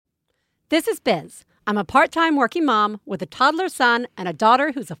This is Biz. I'm a part-time working mom with a toddler son and a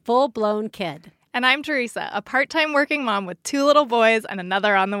daughter who's a full-blown kid. And I'm Teresa, a part-time working mom with 2 little boys and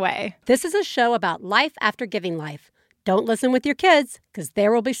another on the way. This is a show about life after giving life. Don't listen with your kids, because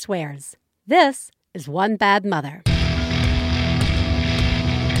there will be swears. This is One Bad Mother.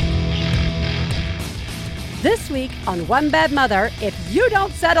 This week on One Bad Mother, if you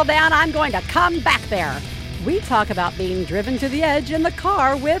don't settle down, I'm going to come back there. We talk about being driven to the edge in the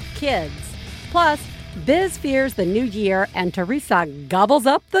car with kids. Plus, Biz fears the new year, and Teresa gobbles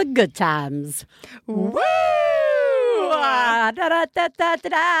up the good times. Woo! Hi.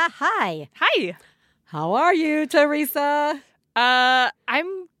 Hi. How are you, Teresa?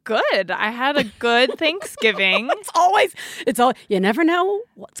 I'm good. I had a good Thanksgiving. It's all, you never know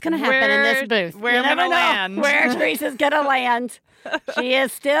what's going to happen in this booth. Where I'm going to land. Where Teresa's going to land. She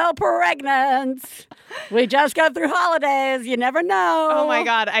is still pregnant. We just got through holidays. You never know. Oh, my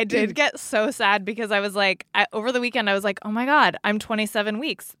God. I did get so sad because I was like, over the weekend, I was like, oh, my God, I'm 27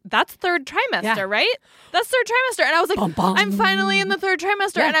 weeks. That's third trimester, right? That's third trimester. And I was like, bum, bum. I'm finally in the third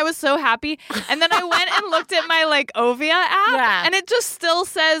trimester. Yeah. And I was so happy. And then I went and looked at my, Ovia app. And it just still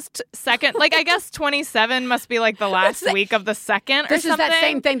says second. I guess 27 must be, the last week of the second or something. This is that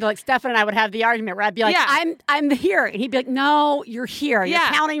same thing that, Stefan and I would have the argument where I'd be like, I'm here. And he'd be like, no, you're here. You're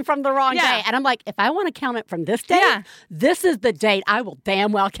counting from the wrong day. And I'm like, if I want to count it from this date, this is the date I will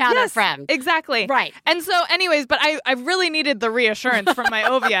damn well count it from. Exactly. Right. And so anyways, but I really needed the reassurance from my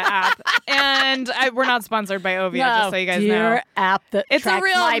Ovia app. And we're not sponsored by Ovia, just so you guys know. App that it's a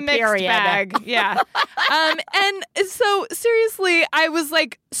real my mixed period. bag. Yeah. And so seriously, I was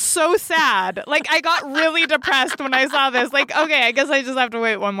so sad. I got really depressed when I saw this. Okay, I guess I just have to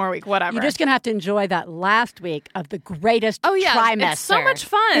wait one more week. Whatever. You're just going to have to enjoy that last week of the greatest trimester. It's so much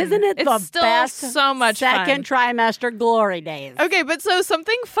fun. Isn't it it's the best so much second trimester glory days? Okay, but so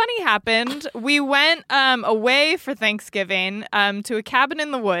something funny happened. We went away for Thanksgiving to a cabin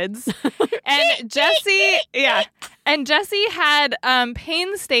in the woods. And Jesse had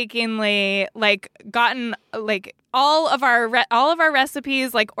painstakingly gotten all of our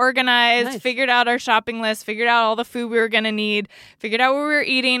recipes organized, nice. Figured out our shopping list, figured out all the food we were going to need, figured out what we were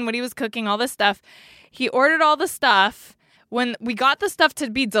eating, what he was cooking, all this stuff. He ordered all the stuff. When we got the stuff to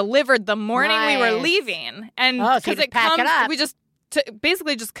be delivered the morning we were leaving, and because we just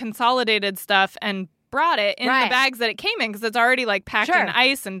basically just consolidated stuff and brought it in the bags that it came in because it's already packed in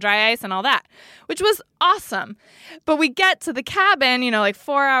ice and dry ice and all that, which was awesome. But we get to the cabin,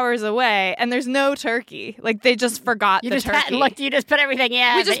 4 hours away, and there's no turkey. They just forgot the turkey. You just put everything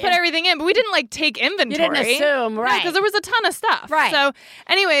in. We just put everything in, but we didn't take inventory. You didn't assume, right? Because there was a ton of stuff. Right. So,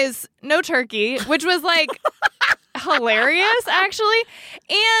 anyways, no turkey, which was hilarious actually.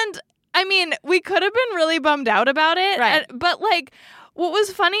 And I mean, we could have been really bummed out about it, right? But what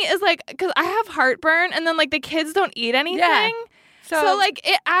was funny is because I have heartburn, and then the kids don't eat anything. Yeah. So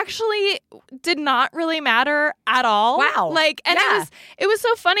it actually did not really matter at all. Wow. It was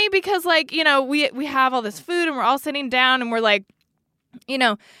so funny because we have all this food and we're all sitting down and we're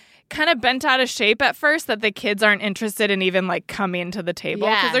kind of bent out of shape at first that the kids aren't interested in even coming to the table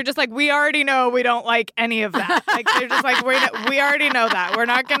because they're just we already know we don't like any of that. They're just we already know that. We're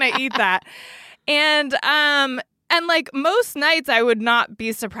not going to eat that. And most nights I would not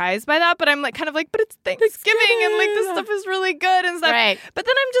be surprised by that, but I'm but it's Thanksgiving and this stuff is really good and stuff. Right. But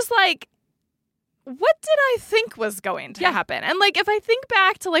then I'm just what did I think was going to happen? And if I think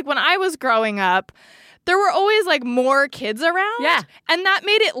back to when I was growing up, there were always more kids around. Yeah. And that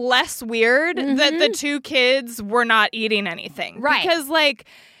made it less weird that the 2 kids were not eating anything. Right. Because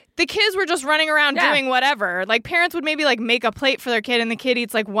the kids were just running around doing whatever. Parents would maybe make a plate for their kid and the kid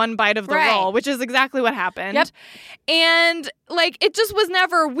eats one bite of the roll, which is exactly what happened. Yep. And it just was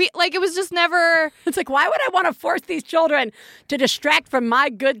never it was just never. It's why would I want to force these children to distract from my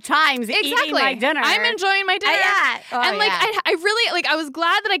good times eating my dinner? I'm enjoying my dinner. I really I was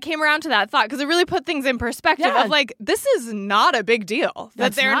glad that I came around to that thought because it really put things in perspective of this is not a big deal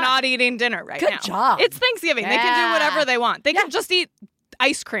that they're not eating dinner right now. Good job. It's Thanksgiving. They can do whatever they want. They can just eat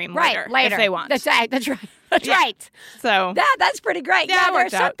ice cream later if they want. That's right. That's right. So that's pretty great. Yeah,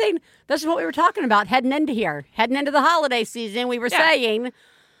 there's something. This is what we were talking about heading into the holiday season. We were saying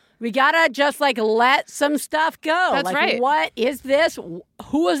we gotta just let some stuff go. That's right. What is this?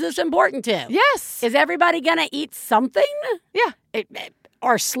 Who is this important to? Yes. Is everybody gonna eat something? Yeah.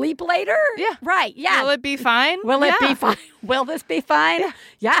 Or sleep later? Yeah. Right. Yeah. Will it be fine? Will it be fine? Will this be fine?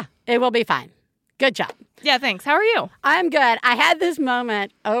 Yeah, it will be fine. Good job. Yeah, thanks. How are you? I'm good. I had this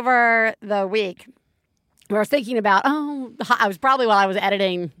moment over the week where I was thinking about, I was probably while I was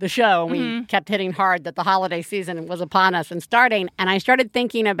editing the show, and we kept hitting hard that the holiday season was upon us and starting, and I started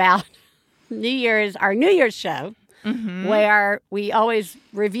thinking about our New Year's show, where we always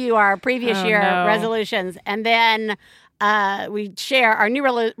review our previous year resolutions, and then we share our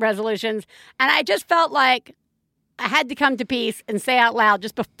new resolutions. And I just felt like I had to come to peace and say out loud,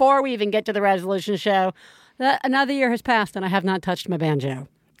 just before we even get to the resolution show, that another year has passed and I have not touched my banjo.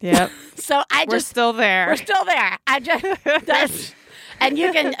 Yep. So we're still there. We're still there. And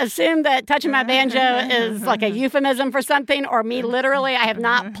you can assume that touching my banjo is like a euphemism for something, or me literally, I have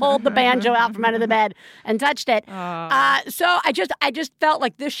not pulled the banjo out from under the bed and touched it. So I just felt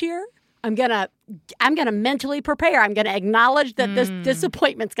like this year I'm gonna mentally prepare. I'm gonna acknowledge that this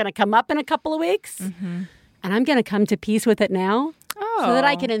disappointment's gonna come up in a couple of weeks, and I'm gonna come to peace with it now, so that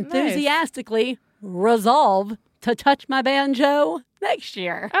I can enthusiastically resolve to touch my banjo next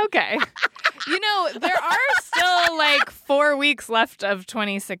year. Okay. There are still like 4 weeks left of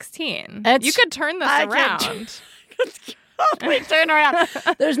 2016. You could turn this around. Totally turn around.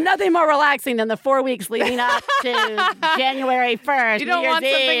 There's nothing more relaxing than the 4 weeks leading up to January 1st. You don't want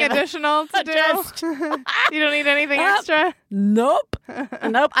something additional to do? You don't need anything extra? Nope.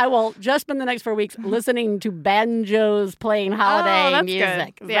 I will just spend the next 4 weeks listening to banjos playing holiday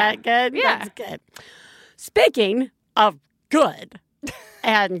music. Good. Is that good? Yeah. That's good. Speaking of good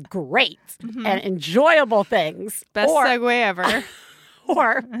and great and enjoyable things. Best segue ever.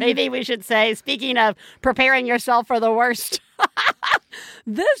 Or maybe we should say, speaking of preparing yourself for the worst,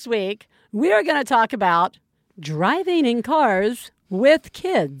 this week we are going to talk about driving in cars with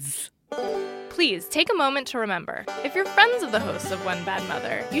kids. Please take a moment to remember, if you're friends of the hosts of One Bad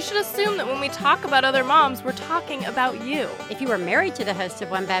Mother, you should assume that when we talk about other moms, we're talking about you. If you were married to the hosts of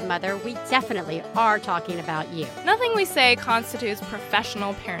One Bad Mother, we definitely are talking about you. Nothing we say constitutes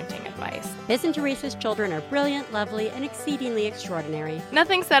professional parenting advice. Biz and Teresa's children are brilliant, lovely, and exceedingly extraordinary.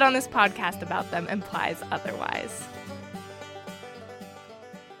 Nothing said on this podcast about them implies otherwise.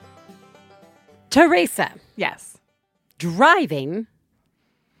 Teresa. Yes. Driving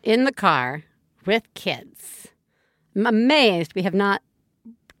in the car with kids. I'm amazed we have not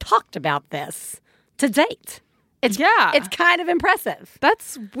talked about this to date. It's kind of impressive.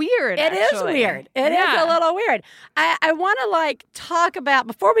 That's weird, It is weird. It is a little weird. I want to talk about,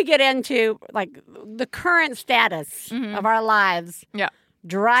 before we get into the current status of our lives,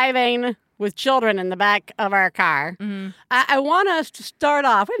 driving with children in the back of our car. I want us to start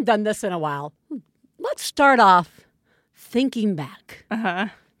off, we haven't done this in a while. Let's start off thinking back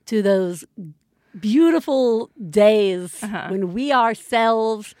to those beautiful days when we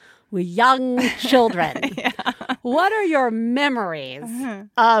ourselves were young children. What are your memories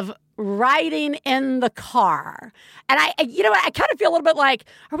of riding in the car? And I kind of feel a little bit like,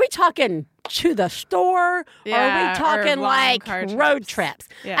 are we talking to the store? Or are we talking road trips?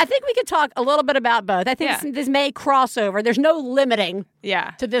 I think we could talk a little bit about both. I think this may cross over. There's no limiting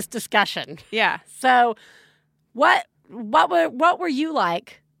to this discussion. So what were you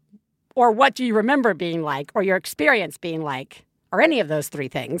like? Or what do you remember being like, or your experience being like, or any of those three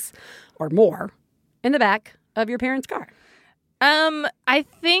things, or more, in the back of your parents' car? I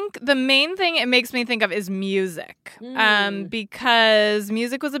think the main thing it makes me think of is music, because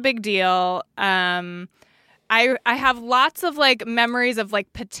music was a big deal. I have lots of memories of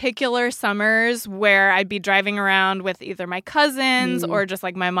particular summers where I'd be driving around with either my cousins or just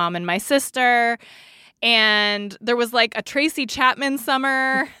my mom and my sister. And there was a Tracy Chapman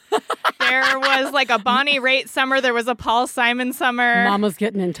summer. There was a Bonnie Raitt summer. There was a Paul Simon summer. Mama's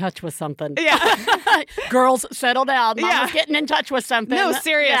getting in touch with something. Yeah. Girls, settle down. Mama's getting in touch with something. No,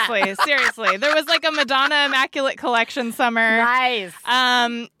 seriously. Seriously. There was a Madonna Immaculate Collection summer. Nice.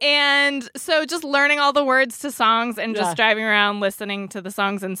 And so just learning all the words to songs and just driving around listening to the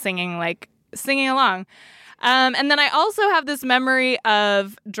songs and singing along. And then I also have this memory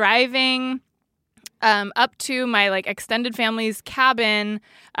of driving up to my extended family's cabin,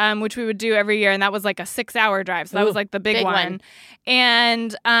 which we would do every year, and that was a 6-hour drive. So that was the big one.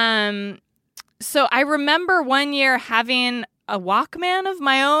 And so I remember one year having a Walkman of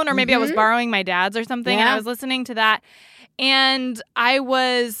my own, or maybe I was borrowing my dad's or something, and I was listening to that, and I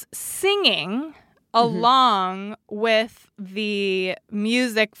was singing along with the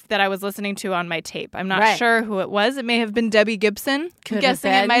music that I was listening to on my tape. I'm not sure who it was. It may have been Debbie Gibson. I'm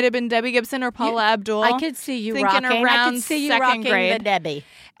guessing it might have been Debbie Gibson or Paula Abdul. I could see you rocking. I could see you rocking the Debbie.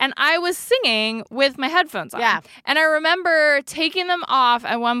 And I was singing with my headphones on. Yeah. And I remember taking them off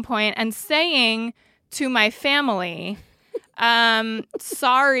at one point and saying to my family,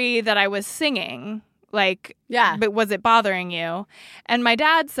 sorry that I was singing. But was it bothering you? And my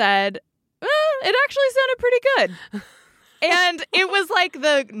dad said, it actually sounded pretty good. And it was like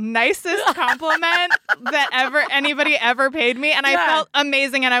the nicest compliment that anybody ever paid me. And I felt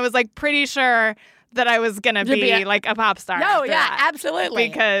amazing. And I was like pretty sure that I was going to be like a pop star. No, yeah, absolutely.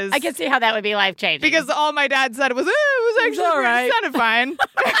 Because I can see how that would be life-changing. Because all my dad said was, it was actually pretty fine.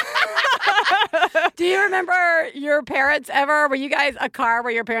 Do you remember your parents ever? Were you guys a car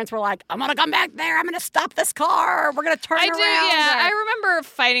where your parents were like, I'm going to come back there. I'm going to stop this car. We're going to turn around. I remember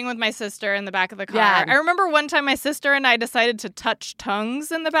fighting with my sister in the back of the car. Yeah. I remember one time my sister and I decided to touch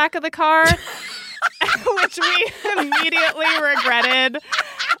tongues in the back of the car. Which we immediately regretted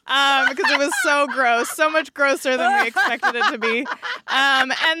because it was so gross, so much grosser than we expected it to be.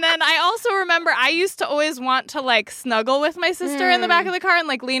 And then I also remember I used to always want to like snuggle with my sister in the back of the car and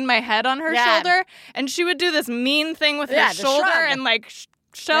like lean my head on her shoulder. And she would do this mean thing with her shoulder and like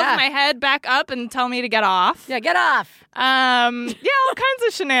shove my head back up and tell me to get off. Yeah, get off. All kinds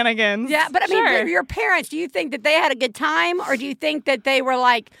of shenanigans. Yeah, but I mean, your parents, do you think that they had a good time, or do you think that they were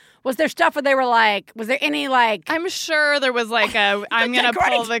like, was there stuff where they were like, was there any like... I'm sure there was like I'm going to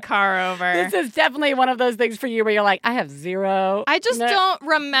pull the car over. This is definitely one of those things for you where you're like, I have zero... I just don't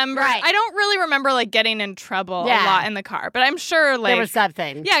remember. Right. I don't really remember like getting in trouble a lot in the car, but I'm sure like... There was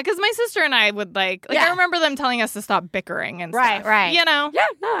something. Yeah, because my sister and I would like I remember them telling us to stop bickering and stuff. Right. You know? Yeah,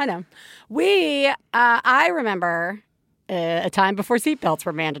 no, I know. I remember a time before seatbelts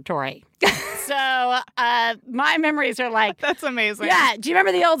were mandatory. So my memories are like... That's amazing. Yeah. Do you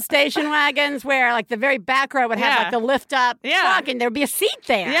remember the old station wagons where like the very back row would have like the lift up truck and there'd be a seat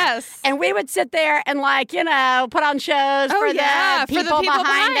there? Yes. And we would sit there and like, you know, put on shows for the people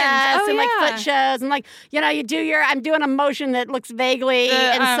behind us and like foot shows. And like, you know, I'm doing a motion that looks vaguely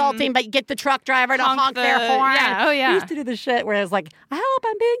insulting, but you get the truck driver to honk their horn. Yeah. Oh, yeah. We used to do the shit where it was like, I hope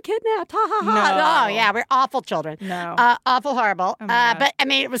I'm being kidnapped. Ha, ha, ha. No. Oh, yeah. We're awful children. No. Awful horrible. Oh, but I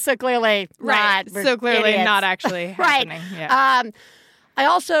mean, it was so clearly... Right. So clearly idiots. not actually happening. Right. Yeah. I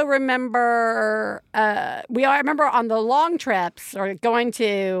also remember I remember on the long trips or going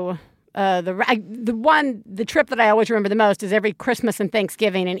to the trip that I always remember the most is every Christmas and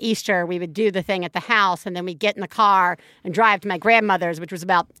Thanksgiving and Easter we would do the thing at the house and then we'd get in the car and drive to my grandmother's, which was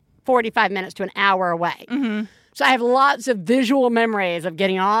about 45 minutes to an hour away. Mm-hmm. So I have lots of visual memories of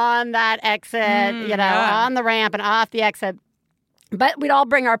getting on that exit, on the ramp and off the exit. But we'd all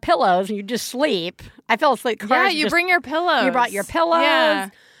bring our pillows and you'd just sleep. I fell asleep. Yeah, you bring your pillows. You brought your pillows. Yeah.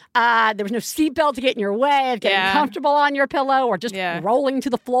 There was no seatbelt to get in your way of getting comfortable on your pillow or just rolling to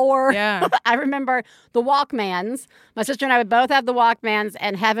the floor. Yeah. I remember the Walkmans. My sister and I would both have the Walkmans,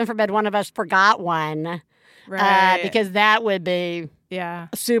 and heaven forbid one of us forgot one. Right. Because that would be... Yeah.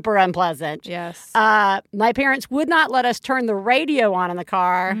 Super unpleasant. Yes. My parents would not let us turn the radio on in the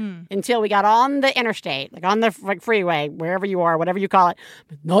car until we got on the interstate, like on the freeway, wherever you are, whatever you call it.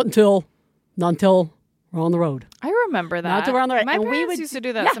 But not until we're on the road. I remember that. Not until we're on the road. My and parents used to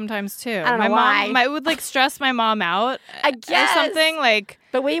do that sometimes too. I don't know why. Mom, it would like stress my mom out. I guess. Or something like.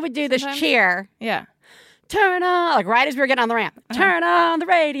 But we would do this cheer. Yeah. Turn on, like right as we were getting on the ramp. Turn on the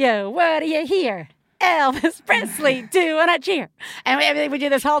radio. What do you hear? Elvis Presley doing a cheer. And we do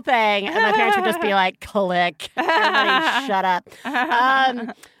this whole thing, and my parents would just be like, click. Everybody shut up.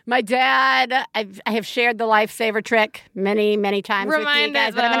 My dad, I have shared the lifesaver trick many, many times with you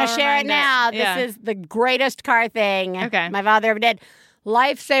guys, but I'm going to share it now. This is the greatest car thing my father ever did.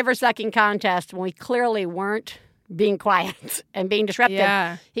 Lifesaver sucking contest when we clearly weren't being quiet and being disruptive.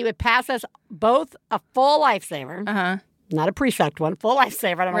 Yeah. He would pass us both a full lifesaver. Uh-huh. Not a pre-sucked one, full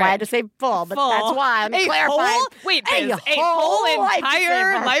lifesaver. I don't know why I had to say full, but that's why I'm clarifying. Wait, a whole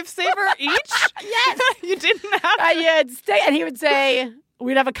entire lifesaver each? Yes. You didn't have and he would say,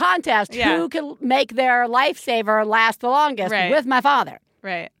 we'd have a contest. Who can make their lifesaver last the longest with my father?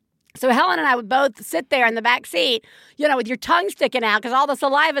 Right. So Helen and I would both sit there in the back seat, with your tongue sticking out because all the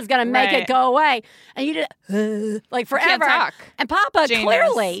saliva is going to make it go away. And you just, like forever. You can't talk. And Papa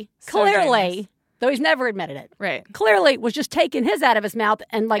clearly, though he's never admitted it. Right. Clearly was just taking his out of his mouth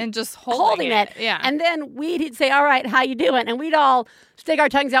and just holding it. Yeah. And then he'd say, all right, how you doing? And we'd all stick our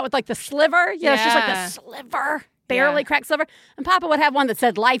tongues out with like the sliver. It's just like the sliver, barely cracked sliver. And Papa would have one that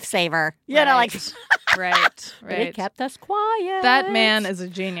said lifesaver. Right. But it kept us quiet. That man is a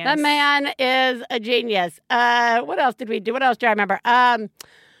genius. That man is a genius. What else did we do? What else do I remember?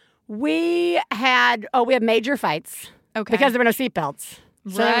 We had major fights. Okay. Because there were no seatbelts.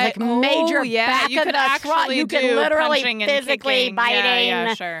 So there was like major back of the truck. You could literally physically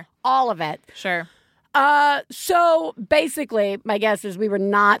biting all of it. Sure. So basically, my guess is we were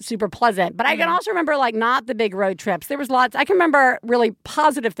not super pleasant. But I can also remember not the big road trips. There was lots. I can remember really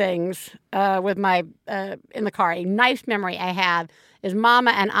positive things with my in the car. A nice memory I have is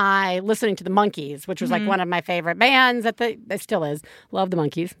Mama and I listening to the Monkees, which was like one of my favorite bands. It still is. Love the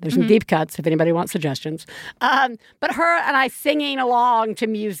Monkees. There's some deep cuts if anybody wants suggestions. But her and I singing along to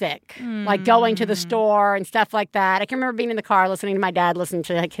music, like going to the store and stuff like that. I can remember being in the car listening to my dad listen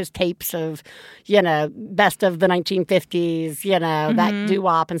to like his tapes of, best of the 1950s, that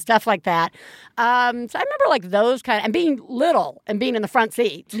doo-wop and stuff like that. So I remember like those kind of, and being little and being in the front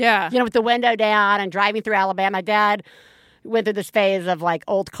seat. Yeah. With the window down and driving through Alabama. My dad went through this phase of like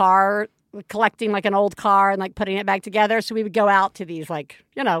collecting like an old car and like putting it back together. So we would go out to these like,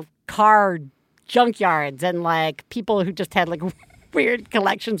 car junkyards and like people who just had like weird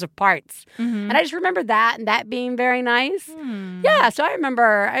collections of parts. And I just remember that and that being very nice. Yeah, so I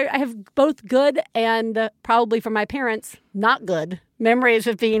remember I have both good and probably from my parents, not good memories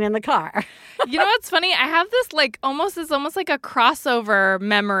of being in the car. You know what's funny? I have this like almost like a crossover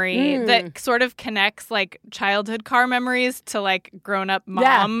memory that sort of connects like childhood car memories to like grown-up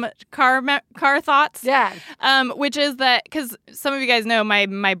mom car thoughts. Yeah. Which is that because some of you guys know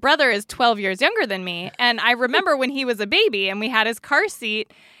my brother is 12 years younger than me, and I remember when he was a baby and we had his car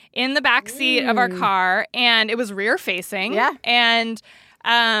seat in the back seat of our car, and it was rear facing. Yeah. And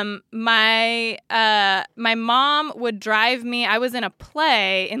my mom would drive me. I was in a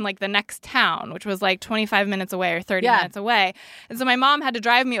play in like the next town, which was like 25 minutes away or 30 minutes away. And so my mom had to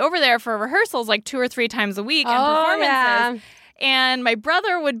drive me over there for rehearsals like 2 or 3 times a week and performances. Yeah. And my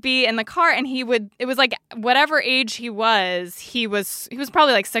brother would be in the car, and it was like whatever age he was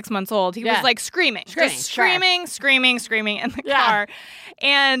probably like 6 months old. He was like screaming in the car.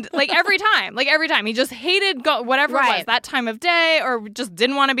 And like every time, he just hated whatever it was, that time of day, or just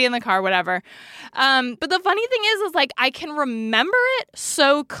didn't want to be in the car, whatever. But the funny thing is like I can remember it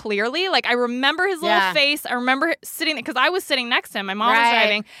so clearly. Like I remember his little face. I remember sitting, because I was sitting next to him. My mom was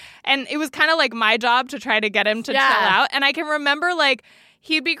driving. And it was kind of like my job to try to get him to chill out. And I can remember like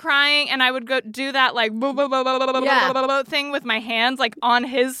he'd be crying and I would go do that like thing with my hands like on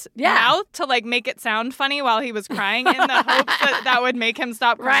his mouth to like make it sound funny while he was crying in the hopes that would make him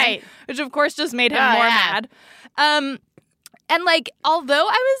stop crying. Which of course just made him more mad. And like, although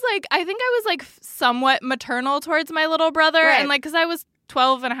I think I was like somewhat maternal towards my little brother, and like, because I was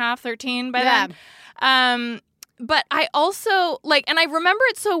 12 and a half, 13 by then. But I also, like, and I remember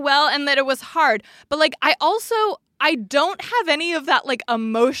it so well and that it was hard, but, like, I don't have any of that, like,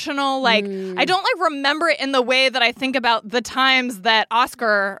 emotional, like, I don't, like, remember it in the way that I think about the times that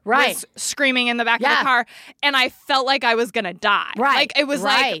Oscar was screaming in the back of the car, and I felt like I was gonna die. Like, it was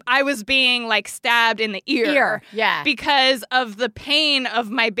like I was being, like, stabbed in the ear. Because of the pain of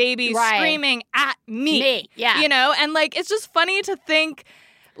my baby screaming at me. And, like, it's just funny to think,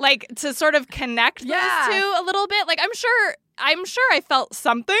 like, to sort of connect those two a little bit. Like, I'm sure I felt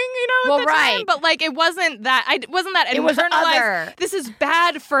something, at the time, but like it wasn't that internalized. This is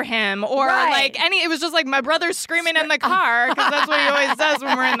bad for him, or like it was just like my brother's screaming in the car because that's what he always does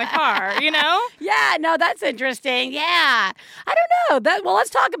when we're in the car, Yeah, no, that's interesting. Yeah, I don't know. Well, let's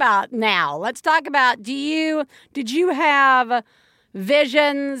talk about now. Let's talk about did you have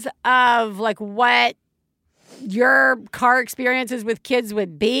visions of like what your car experiences with kids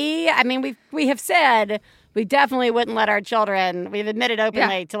would be? I mean, we have said we definitely wouldn't let our children, we've admitted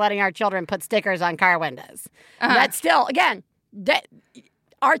openly to letting our children put stickers on car windows. That's still, again,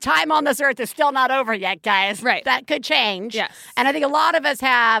 our time on this earth is still not over yet, guys. Right. That could change. Yes. And I think a lot of us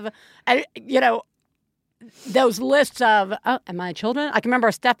have, those lists of, am I children? I can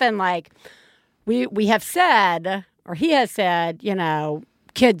remember Stefan, like, we have said, or he has said,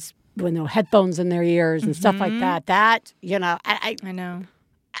 kids with no headphones in their ears and stuff like that. That, I know.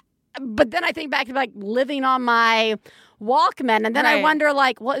 But then I think back to like living on my Walkman, and then I wonder,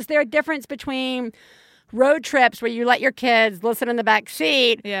 like, well, is there a difference between road trips where you let your kids listen in the back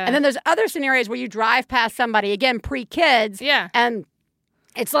seat, and then there's other scenarios where you drive past somebody, again, pre-kids, and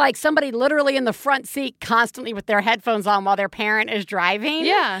it's like somebody literally in the front seat constantly with their headphones on while their parent is driving,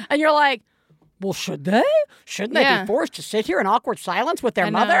 and you're like, well, should they? Shouldn't they be forced to sit here in awkward silence with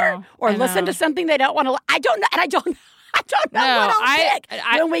their mother or listen to something they don't want to? I don't know, and I don't know what I'll pick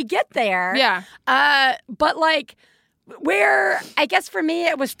when we get there. But like, I guess for me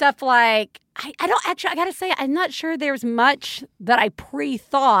it was stuff like I gotta say I'm not sure there's much that I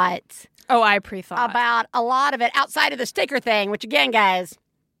pre-thought. Oh, I pre-thought about a lot of it outside of the sticker thing, which again, guys,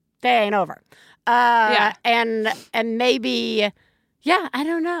 they ain't over. And maybe Yeah, I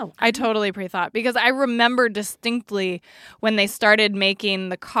don't know. I totally pre-thought because I remember distinctly when they started making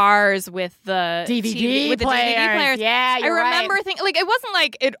the cars with the DVD players. Yeah, I remember thinking, like, it wasn't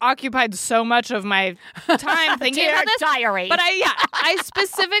like it occupied so much of my time thinking about this. Diary. But I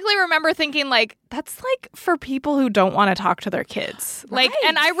specifically remember thinking, like, that's like for people who don't want to talk to their kids. Like,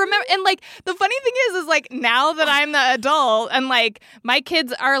 and I remember, and like, the funny thing is like now that I'm the adult and like my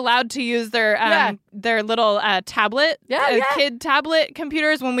kids are allowed to use their little tablet, kid tablet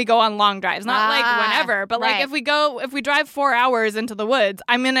computers when we go on long drives. Not like whenever, but like if we drive 4 hours into the woods,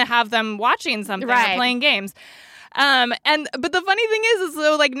 I'm going to have them watching something or playing games. But the funny thing is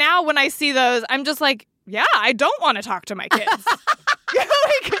so like now when I see those, I'm just like, yeah, I don't want to talk to my kids.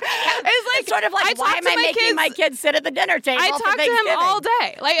 It's sort of like, why am I making my kids sit at the dinner table? I talk to him all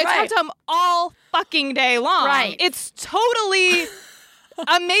day. Like I talk to him all fucking day long. Right. It's totally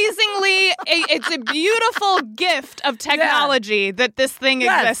amazingly, it's a beautiful gift of technology that this thing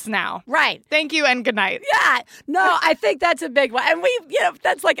exists now. Right. Thank you and good night. Yeah. No, I think that's a big one. And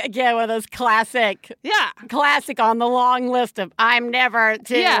that's like, again, one of those classic on the long list of I'm never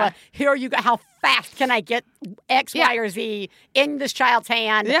to, here you go, how fast can I get X, Y, or Z in this child's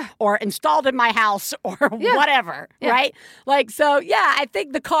hand or installed in my house or whatever, right? Like, so, I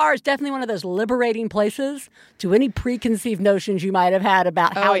think the car is definitely one of those liberating places to any preconceived notions you might have had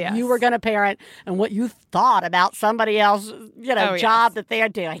about how you were going to parent and what you thought about somebody else's, job that they are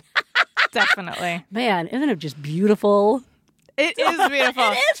doing. Definitely. Man, isn't it just beautiful? It is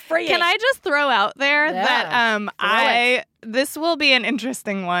beautiful. It is freeing. Can I just throw out there that this will be an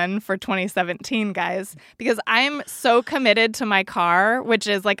interesting one for 2017, guys, because I'm so committed to my car, which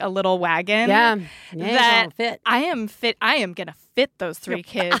is like a little wagon. That I am going to fit those 3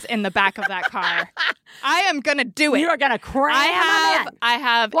 kids in the back of that car. I am going to do it. You are going to cram them in. I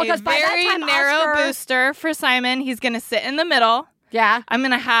have a very narrow booster for Simon. He's going to sit in the middle. Yeah. I'm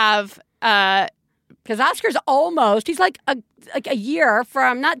going to have... because Oscar's he's like a year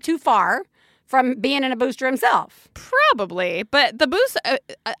from, not too far from being in a booster himself. Probably. But the booster,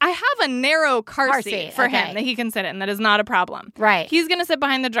 I have a narrow car seat for him that he can sit in. That is not a problem. Right. He's going to sit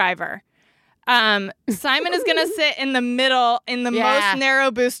behind the driver. Simon is going to sit in the middle, in the most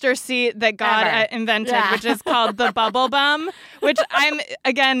narrow booster seat that God invented, which is called the Bubble Bum, which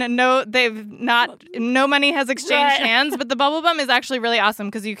no money has exchanged hands, but the Bubble Bum is actually really awesome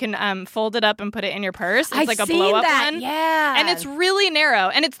because you can fold it up and put it in your purse. It's like a blow-up one. Yeah. And it's really narrow,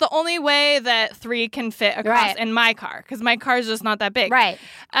 and it's the only way that 3 can fit across in my car, because my car is just not that big. Right.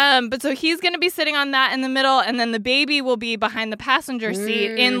 But so he's going to be sitting on that in the middle, and then the baby will be behind the passenger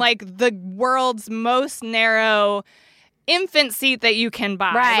seat in like the world's most narrow infant seat that you can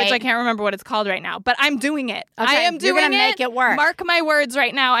buy, which I can't remember what it's called right now, but I'm doing it. Okay, I am doing You're gonna make it work. Mark my words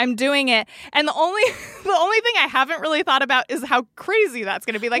right now, I'm doing it. And the only thing I haven't really thought about is how crazy that's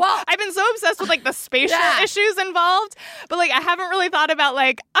going to be. Like, I've been so obsessed with like the spatial issues involved, but like I haven't really thought about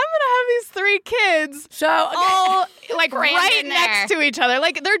like I'm going to have these 3 kids all like right next to each other.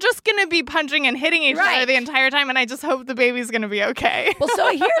 Like they're just going to be punching and hitting each other the entire time, and I just hope the baby's going to be okay. Well,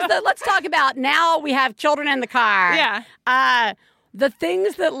 so let's talk about now we have children in the car. Yeah. The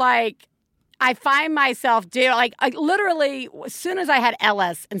things that like I find myself doing, like I literally, as soon as I had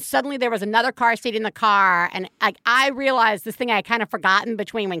Ellis and suddenly there was another car seat in the car, and like I realized this thing I had kind of forgotten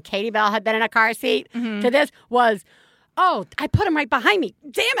between when Katie Bell had been in a car seat to this was, I put him right behind me.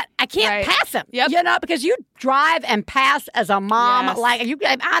 Damn it, I can't pass him. Yep. Because you drive and pass as a mom, like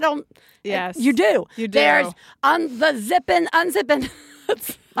I don't. Yes, you do. You do. There's unzipping.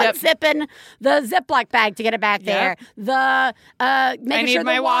 Unzipping the Ziploc bag to get it back there. The making sure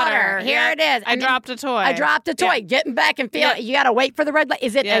the water. Here it is. I dropped a toy. Getting back and feeling. You got to wait for the red light.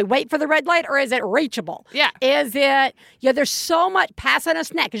 Is it a wait for the red light or is it reachable? Yeah. Is it? Yeah. There's so much passing a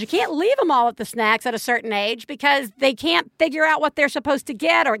snack because you can't leave them all at the snacks at a certain age because they can't figure out what they're supposed to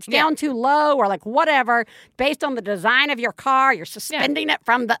get or it's down too low or like whatever. Based on the design of your car, you're suspending it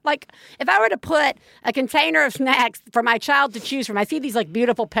from the like. If I were to put a container of snacks for my child to choose from, I see these like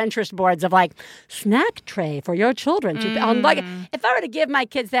beautiful Pinterest boards of like snack tray for your children. Like if I were to give my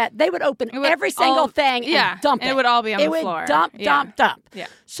kids that, they would open every single thing and dump it. It would all be on the floor. Dump. Yeah.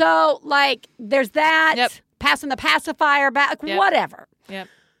 So like there's that, passing the pacifier back, whatever. Yep.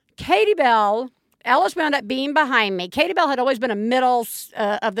 Katie Bell, Ellis wound up being behind me. Katie Bell had always been a middle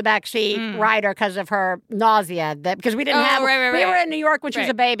of the backseat rider because of her nausea. Because we didn't have... We were in New York when she was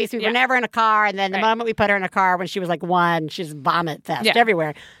a baby, so we were never in a car. And then the moment we put her in a car when she was like 1, she's vomit fest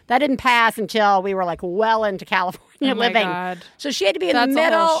everywhere. That didn't pass until we were like well into California living. God. So she had to be in the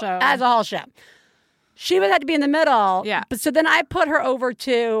middle as a whole show. she would have to be in the middle. Yeah. But so then I put her over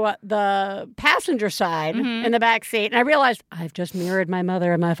to the passenger side in the back seat, and I realized I've just mirrored my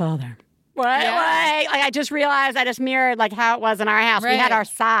mother and my father. What? Like I just realized I just mirrored like how it was in our house. Right. We had our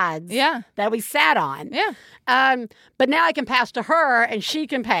sides that we sat on. Yeah. But now I can pass to her and she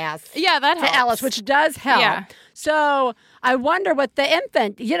can pass that to helps. Ellis, which does help. Yeah. So I wonder what the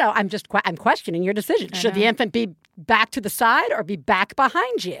infant, I'm questioning your decision. Should the infant be back to the side or be back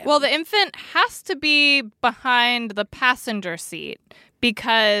behind you? Well, the infant has to be behind the passenger seat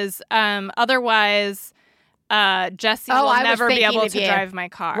because otherwise Jesse will never be able to drive my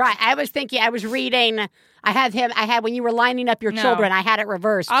car. Right. I was reading. I had when you were lining up your children, I had it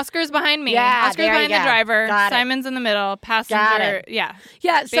reversed. Oscar's behind me. Yeah, Oscar's behind the driver. Simon's in the middle. Passenger. Yeah.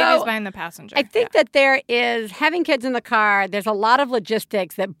 Yeah. Baby's So behind the passenger. I think that there is having kids in the car. There's a lot of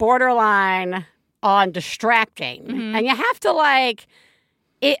logistics that borderline on distracting, and you have to like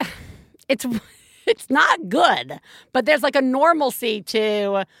it. It's not good, but there's like a normalcy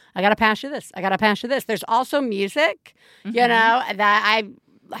to, I got to pass you this. I got to pass you this. There's also music, that I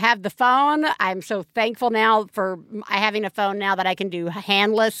have the phone. I'm so thankful now for having a phone now that I can do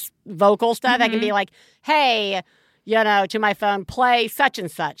handless vocal stuff. I can be like, hey, to my phone, play such and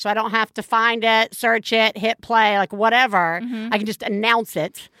such. So I don't have to find it, search it, hit play, like whatever. I can just announce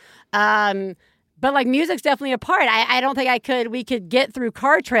it. But like music's definitely a part. I don't think we could get through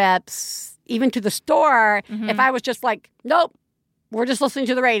car trips even to the store, if I was just like, nope, we're just listening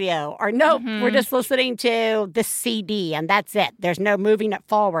to the radio, or nope, we're just listening to the CD, and that's it. There's no moving it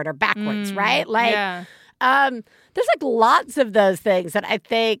forward or backwards, right? Like, there's like lots of those things that I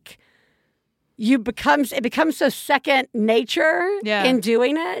think it becomes so second nature in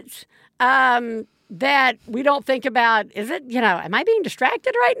doing it. That we don't think about, is it, am I being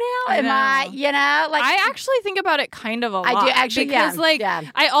distracted right now? I actually think about it kind of a lot. I do actually, because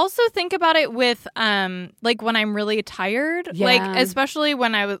I also think about it with, like when I'm really tired, like especially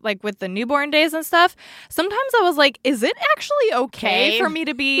when I was like with the newborn days and stuff. Sometimes I was like, is it actually okay for me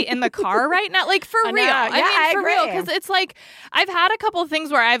to be in the car right now? Like for real. I mean, for real. Because it's like, I've had a couple of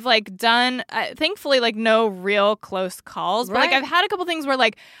things where I've like done, thankfully, like no real close calls, but like I've had a couple of things where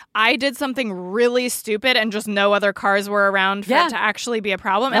like I did something really stupid and just no other cars were around for it to actually be a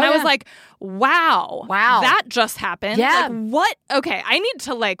problem. And I was like, wow, that just happened. Yeah. Like, what? Okay, I need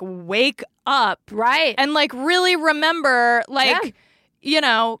to like wake up. Right. And like really remember, like,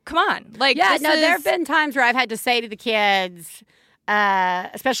 come on. Like, there have been times where I've had to say to the kids,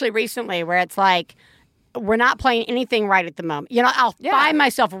 especially recently, where it's like, we're not playing anything right at the moment. I'll find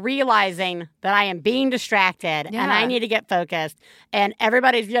myself realizing that I am being distracted and I need to get focused. And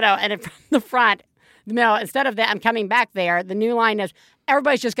everybody's, and from the front, instead of that, I'm coming back there. The new line is,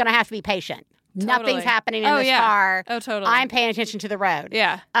 everybody's just going to have to be patient. Totally. Nothing's happening in this car. Oh, totally. I'm paying attention to the road.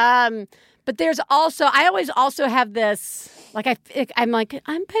 Yeah. But there's also, I always also have this, like, I'm like,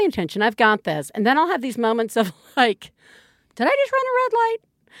 I'm paying attention. I've got this. And then I'll have these moments of like, did I just run a red light?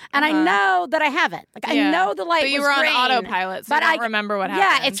 And I know that I haven't. Like, I know the light was green. But you were on autopilot, so I don't remember what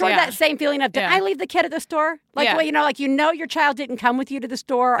happened. Yeah, it's sort of that same feeling of, did I leave the kid at the store? Like, well, your child didn't come with you to the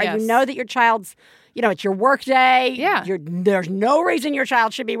store, or you know that your child's, it's your work day. Yeah. There's no reason your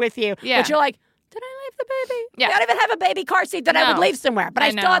child should be with you. Yeah. But you're like, did I leave the baby? Yeah. I don't even have a baby car seat that I would leave somewhere. But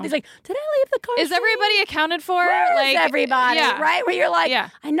I still have these like, did I leave the car seat? Is everybody accounted for? Where is everybody? Right? Where you're like,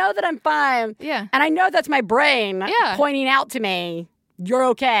 I know that I'm fine. Yeah. And I know that's my brain pointing out to me, you're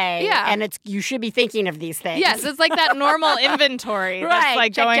okay. Yeah. And you should be thinking of these things. Yes, it's like that normal inventory that's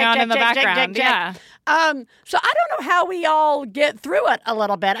like going on in the background. Yeah. So I don't know how we all get through it a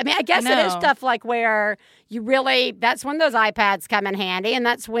little bit. I mean, I guess it is stuff like where that's when those iPads come in handy. And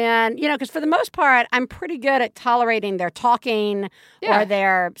that's when, because for the most part, I'm pretty good at tolerating their talking or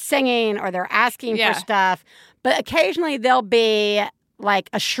their singing or their asking for stuff. But occasionally there'll be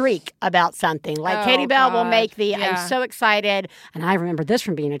like a shriek about something. Like Katie Bell will make I'm so excited. And I remember this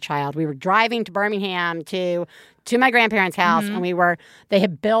from being a child. We were driving to Birmingham to my grandparents' house, and they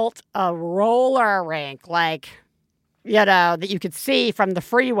had built a roller rink, like, that you could see from the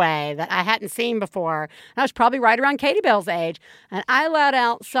freeway that I hadn't seen before. And I was probably right around Katie Bell's age. And I let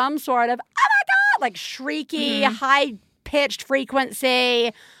out some sort of, oh my God, like shrieky, high-pitched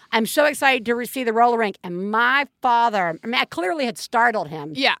frequency. I'm so excited to see the roller rink. And my father, I clearly had startled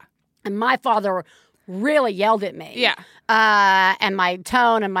him. Yeah. And my father really yelled at me. Yeah. And my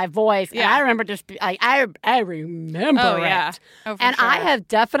tone and my voice. Yeah. And I remember I remember it. Yeah. Oh, and sure. I have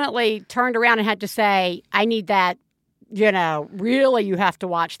definitely turned around and had to say, I need that, really you have to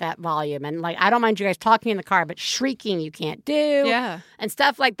watch that volume. And like, I don't mind you guys talking in the car, but shrieking you can't do. Yeah. And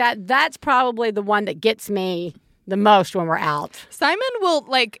stuff like that. That's probably the one that gets me the most when we're out. Simon will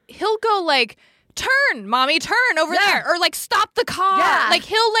he'll go turn, mommy, turn over there, or like stop the car. Yeah. Like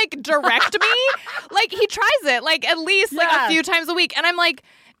he'll like direct me. Like he tries it like at least like a few times a week, and I'm like,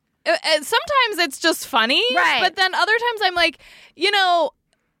 sometimes it's just funny, right? But then other times I'm like,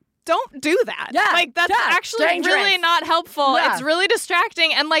 don't do that. Yeah. Like, that's actually dangerous. really not helpful. Yeah. It's really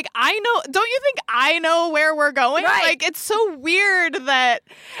distracting. And, like, don't you think I know where we're going? Right. Like, it's so weird that.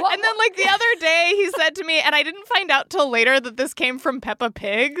 And then, like, the other day he said to me, and I didn't find out till later that this came from Peppa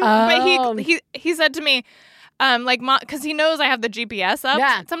Pig, but he said to me, because he knows I have the GPS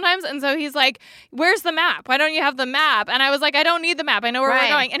up sometimes. And so he's like, where's the map? Why don't you have the map? And I was like, I don't need the map. I know where we're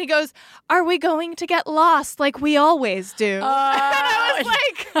going. And he goes, are we going to get lost like we always do? And I was like,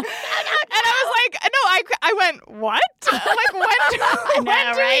 I went, what? Like,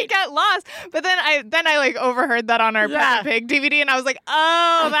 when do we get lost? But then I like overheard that on our Peppa Pig DVD, and I was like,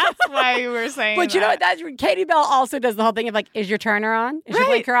 oh, that's why you were saying But you know what? That's Katie Bell also does the whole thing of like, is your turner on? Is your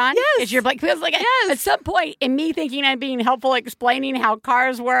blinker on? Yes. Is your blinker? Because like at some point in me thinking I'm being helpful explaining how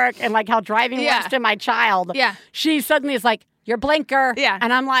cars work and like how driving works to my child, she suddenly is like, your blinker. Yeah.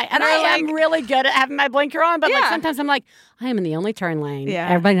 And I'm like, and I am really good at having my blinker on, but like sometimes I'm like, I am in the only turn lane. Yeah.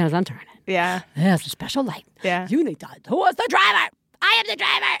 Everybody knows I'm turning. Yeah. There's a special light. Yeah. You need to. Who was the driver? I am the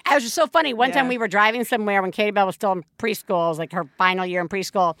driver. It was just so funny. One time we were driving somewhere when Katie Bell was still in preschool. It was like her final year in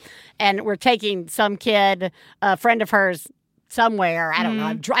preschool. And we're taking some kid, a friend of hers, somewhere. I don't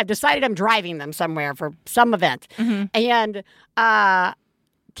know. I've decided I'm driving them somewhere for some event. Mm-hmm. And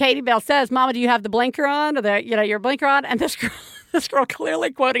Katie Bell says, Mama, do you have the blinker on? Or your blinker on? And this girl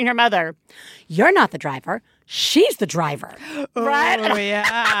clearly quoting her mother, you're not the driver. She's the driver. Right? Oh, yeah.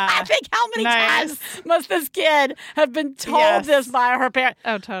 I think how many times must this kid have been told this by her parents?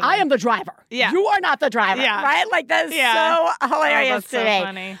 Oh, totally. I am the driver. Yeah. You are not the driver. Yeah. Right? Like, that is so hilarious to me. So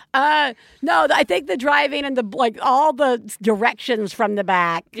funny. No, I think the driving and all the directions from the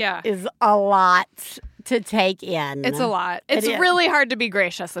back is a lot to take in. It's a lot. It's really hard to be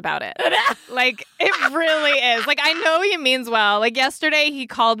gracious about it. Like, it really is. Like, I know he means well. Like, yesterday he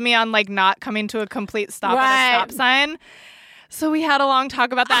called me on, like, not coming to a complete stop at a stop sign. So we had a long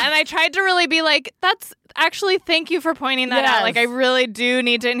talk about that. And I tried to really be like, thank you for pointing that out. Like, I really do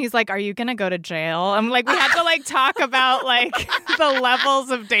need to. And he's like, are you going to go to jail? I'm like, we had to, like, talk about, like, the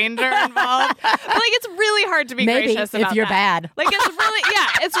levels of danger involved. But, like, it's really hard to be gracious about if you're that. bad. Like,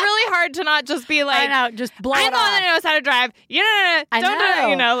 it's really hard to not just be like, I know, just blow it off. I'm the one that knows how to drive.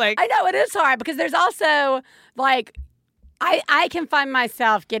 Don't do it, like. I know, it is hard because there's also, like, I can find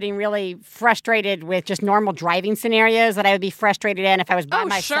myself getting really frustrated with just normal driving scenarios that I would be frustrated in if I was by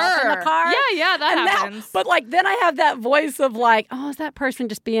myself in the car. Yeah, that happens. But like then I have that voice of like, oh, is that person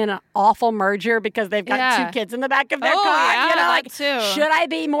just being an awful merger because they've got two kids in the back of their car? Yeah, like, too. Should I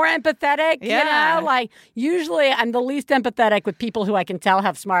be more empathetic? Yeah. Like usually I'm the least empathetic with people who I can tell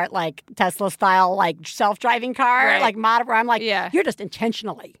have smart like Tesla style like self-driving car like mod where I'm like, you're just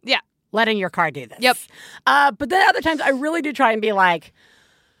intentionally letting your car do this. Yep. But then other times I really do try and be like,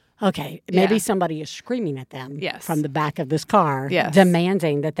 okay, maybe somebody is screaming at them from the back of this car,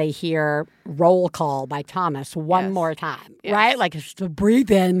 demanding that they hear Roll Call by Thomas one more time, right? Like, just to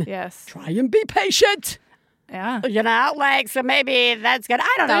breathe in. Yes. Try and be patient. Yeah. Like, so maybe that's good.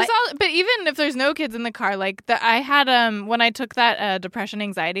 I don't know. But even if there's no kids in the car, like, I had, when I took that depression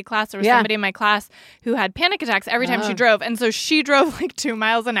anxiety class, there was somebody in my class who had panic attacks every time she drove. And so she drove, like, 2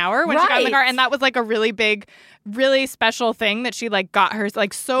 miles an hour when she got in the car. And that was, like, a really big, really special thing that she, like, got her,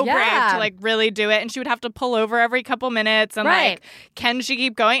 like, so brave to, like, really do it. And she would have to pull over every couple minutes. And, like, can she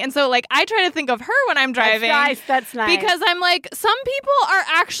keep going? And so, like, I try to think of her when I'm driving. That's nice. Because I'm like, some people are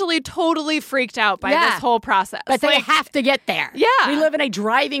actually totally freaked out by this whole process. But they have to get there. Yeah. We live in a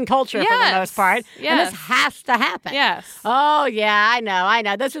driving culture for the most part. Yes. And this has to happen. Yes. Oh, yeah, I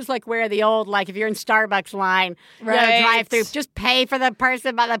know. This is like where the old, like, if you're in Starbucks line, drive through, just pay for the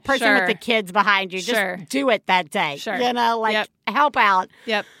person with the kids behind you. Just do it that day. Sure. Help out.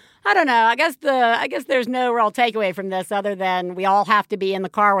 Yep. I don't know. I guess there's no real takeaway from this other than we all have to be in the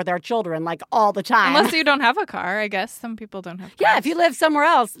car with our children like all the time. Unless you don't have a car, I guess. Some people don't have cars. Yeah, if you live somewhere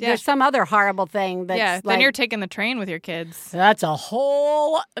else, there's some other horrible thing that's then you're taking the train with your kids. That's a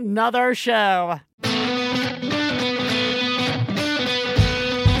whole nother show.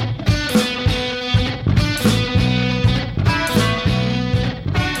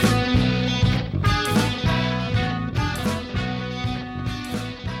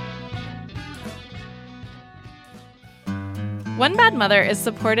 One Bad Mother is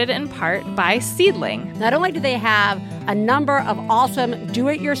supported in part by Seedling. Not only do they have a number of awesome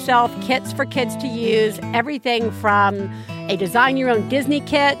do-it-yourself kits for kids to use, everything from a design your own Disney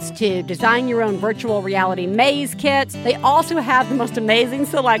kits to design your own virtual reality maze kits. They also have the most amazing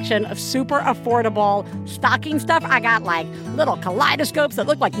selection of super affordable stocking stuff. I got like little kaleidoscopes that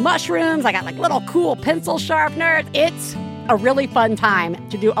look like mushrooms. I got like little cool pencil sharpeners. It's a really fun time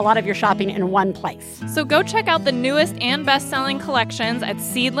to do a lot of your shopping in one place. So go check out the newest and best-selling collections at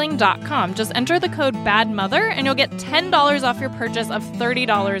seedling.com. Just enter the code BADMOTHER and you'll get $10 off your purchase of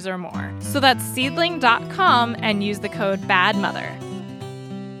 $30 or more. So that's seedling.com and use the code BADMOTHER.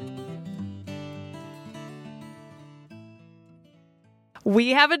 We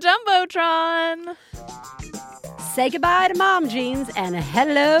have a Jumbotron. Say goodbye to mom jeans and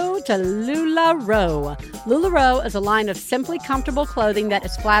hello to LuLaRoe. LuLaRoe is a line of simply comfortable clothing that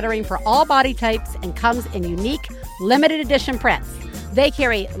is flattering for all body types and comes in unique, limited edition prints. They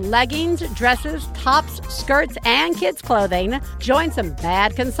carry leggings, dresses, tops, skirts, and kids' clothing. Join some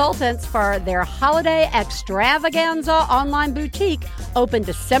bad consultants for their holiday extravaganza online boutique, open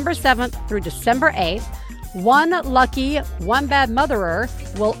December 7th through December 8th. One lucky One Bad Motherer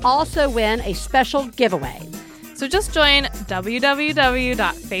will also win a special giveaway. So just join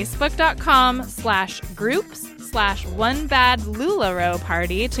www.facebook.com/groups/OneBadLuLaRoe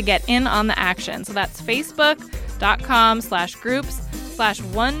party to get in on the action. So that's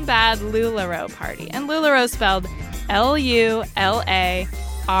facebook.com/groups/OneBadLuLaRoe party. And LuLaRoe spelled LuLaRoe.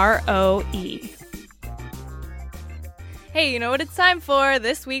 Hey, you know what it's time for?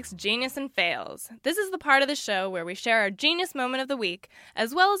 This week's Genius and Fails. This is the part of the show where we share our genius moment of the week,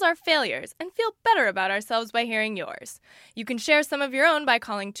 as well as our failures, and feel better about ourselves by hearing yours. You can share some of your own by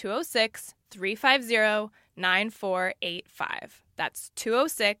calling 206-350-9485. That's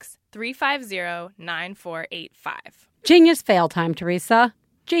 206-350-9485. Genius fail time, Teresa.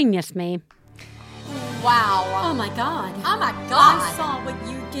 Genius me. Wow. Oh my God. Oh my God. I saw what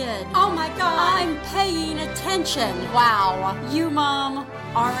you did. Oh my God. I'm paying attention. Wow. You, Mom,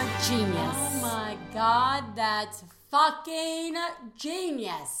 are a genius. Oh my God, that's fucking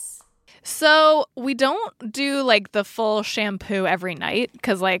genius. So we don't do like the full shampoo every night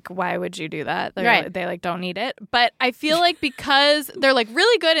because like why would you do that? Right. They like don't need it. But I feel like because they're like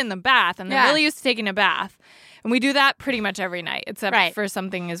really good in the bath and they're really used to taking a bath. And we do that pretty much every night, except for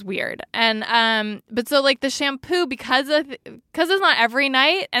something is weird. And but so like the shampoo because it's not every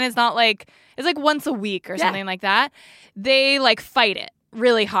night and it's not like it's like once a week or something like that. They like fight it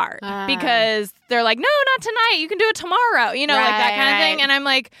really hard because they're like, no, not tonight. You can do it tomorrow. You know, like that kind of thing. And I'm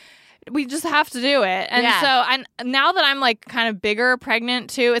like, we just have to do it. And so now that I'm like kind of bigger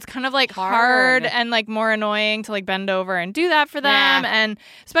pregnant too, it's kind of like hard and like more annoying to like bend over and do that for them. And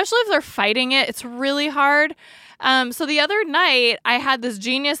especially if they're fighting it, it's really hard. So the other night I had this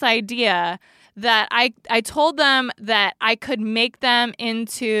genius idea that I told them that I could make them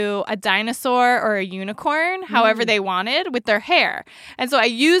into a dinosaur or a unicorn, however they wanted, with their hair. And so I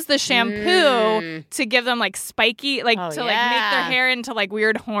used the shampoo to give them like spiky, like like make their hair into like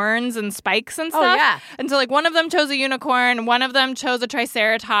weird horns and spikes and stuff. And so like one of them chose a unicorn, one of them chose a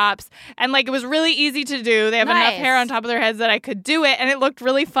triceratops, and like it was really easy to do. They have enough hair on top of their heads that I could do it, and it looked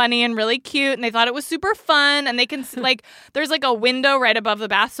really funny and really cute, and they thought it was super fun. And they can like there's like a window right above the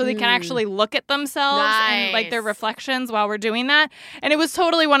bath, so they can actually look at themselves and like their reflections while we're doing that. And it was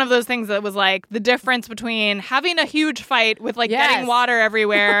totally one of those things that was like the difference between having a huge fight with like getting water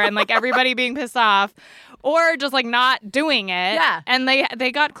everywhere and like everybody being pissed off, or just like not doing it. And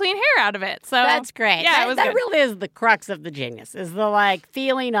they got clean hair out of it. So that's great. Yeah, that really is the crux of the genius, is the like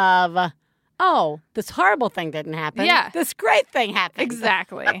feeling of this horrible thing didn't happen. This great thing happened.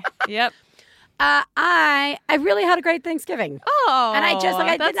 Exactly. Yep. I really had a great Thanksgiving. And I just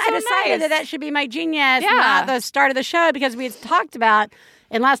I decided that should be my genius, not the start of the show, because we had talked about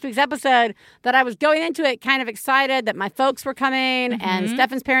in last week's episode that I was going into it kind of excited that my folks were coming and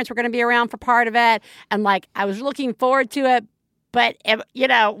Stefan's parents were going to be around for part of it, and like I was looking forward to it. But,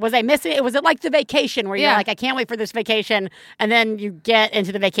 was I missing it? Was it like the vacation where you're like, I can't wait for this vacation, and then you get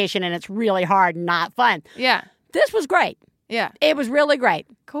into the vacation and it's really hard and not fun? Yeah. This was great. Yeah. It was really great.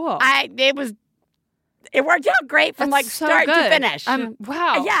 Cool. It worked out great from like start to finish.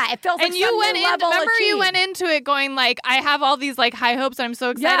 Wow. Yeah, it feels like you went you went into it going like, I have all these like high hopes and I'm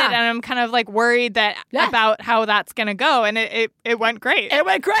so excited and I'm kind of like worried that about how that's going to go, and it went great. It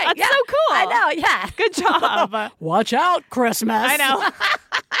went great. That's so cool. I know, yeah. Good job. Watch out, Christmas. I know.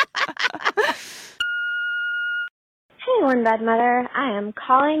 Hey, One Bad Mother. I am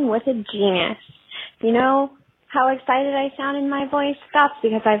calling with a genius. You know how excited I sound in my voice? That's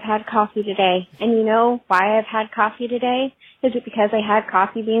because I've had coffee today. And you know why I've had coffee today? Is it because I had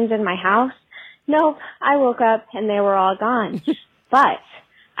coffee beans in my house? Nope. I woke up and they were all gone. But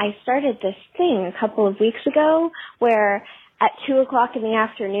I started this thing a couple of weeks ago where at 2 o'clock in the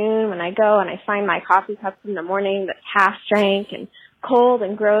afternoon when I go and I find my coffee cup in the morning that's half drank and cold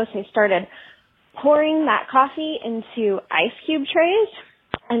and gross, I started pouring that coffee into ice cube trays.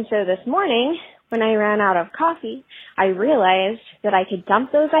 And so this morning, when I ran out of coffee, I realized that I could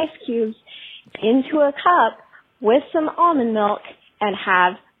dump those ice cubes into a cup with some almond milk and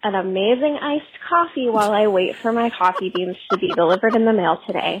have an amazing iced coffee while I wait for my coffee beans to be delivered in the mail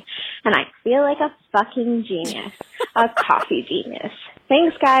today. And I feel like a fucking genius. A coffee genius.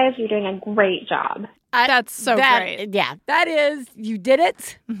 Thanks, guys. You're doing a great job. That's so great. Yeah, that is, you did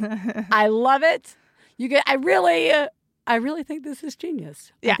it. I love it. I really think this is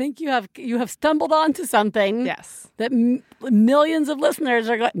genius. Yeah. I think you have stumbled onto something. Yes. That millions of listeners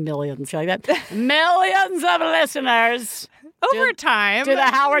are going, millions like that. Millions of listeners. Over time. To the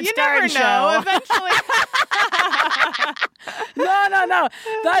Howard Stern never know. show. Eventually. No.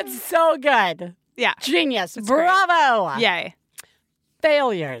 That's so good. Yeah. Genius. It's Bravo. Great. Yay.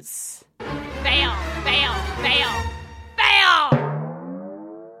 Failures. Fail.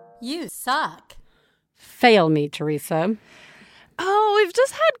 You suck. Fail me, Teresa. Oh, we've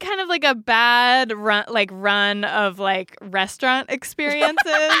just had kind of like a bad run of like restaurant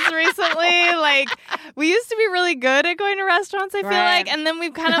experiences recently. Like we used to be really good at going to restaurants, I feel like, and then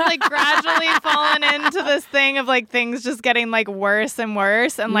we've kind of like gradually fallen into this thing of like things just getting like worse and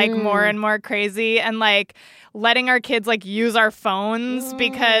worse and like more and more crazy and like letting our kids like use our phones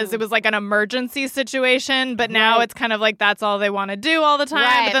because it was like an emergency situation, but now it's kind of like that's all they want to do all the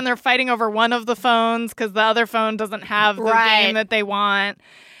time. But then they're fighting over one of the phones because the other phone doesn't have the game that they want.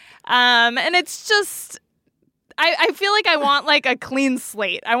 And it's just, I feel like I want like a clean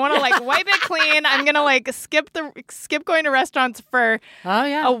slate. I want to like wipe it clean. I'm gonna like skip going to restaurants for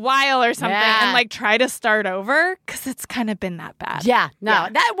a while or something and like try to start over because it's kind of been that bad. Yeah, no,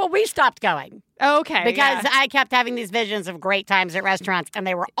 we stopped going. Okay, because I kept having these visions of great times at restaurants, and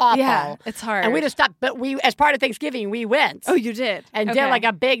they were awful. Yeah, it's hard. And we just stopped. But we, as part of Thanksgiving, we went. Oh, you did? And did like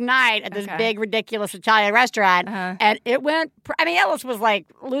a big night at this big, ridiculous Italian restaurant. And it went, I mean, Ellis was like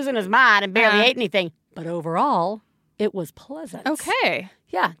losing his mind and barely ate anything. But overall, it was pleasant. Okay.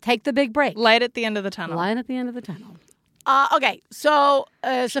 Yeah, take the big break. Light at the end of the tunnel. Light at the end of the tunnel. Okay, so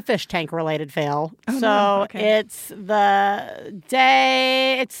it's a fish tank related fail. It's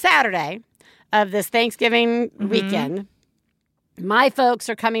it's Saturday of this Thanksgiving weekend. My folks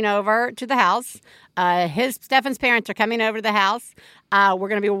are coming over to the house. Stefan's parents are coming over to the house. We're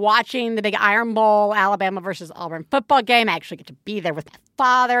going to be watching the big Iron Bowl, Alabama versus Auburn football game. I actually get to be there with my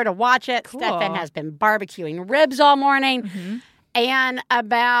father to watch it. Cool. Stefan has been barbecuing ribs all morning. And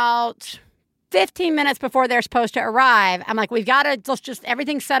about 15 minutes before they're supposed to arrive, I'm like, let's just,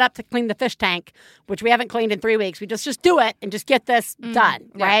 everything's set up to clean the fish tank, which we haven't cleaned in 3 weeks. We just do it and just get this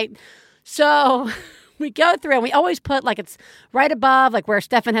done, right? So we go through and we always put like it's right above like where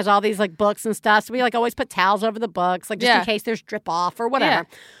Stefan has all these like books and stuff. So we like always put towels over the books, like just in case there's drip off or whatever.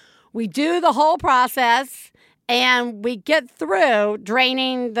 We do the whole process and we get through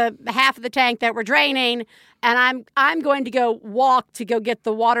draining the half of the tank that we're draining. And I'm going to go walk to go get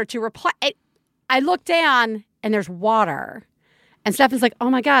the water to replace. I look down and there's water. And Stefan's like, oh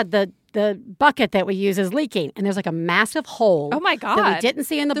my God, the bucket that we use is leaking. And there's like a massive hole. Oh my God. That we didn't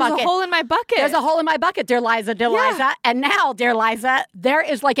see in the bucket. There's a hole in my bucket. There's a hole in my bucket, dear Liza. Liza. And now, dear Liza, there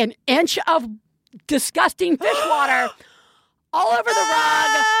is like an inch of disgusting fish water all over the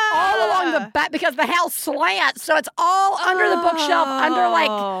rug, all along the back, because the house slants. So it's all under the bookshelf, under like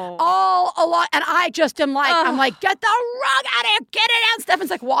all along. And I just am like, I'm like, get the rug out of here, get it out. Stefan's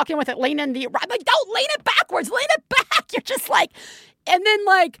like walking with it, leaning the rug. I'm like, don't lean it backwards, lean it back. You're just like, and then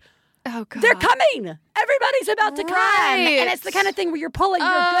like, oh God, they're coming. Everybody's about to come. And it's the kind of thing where you're pulling your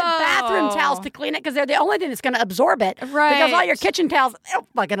good bathroom towels to clean it because they're the only thing that's going to absorb it. Right. Because all your kitchen towels, they don't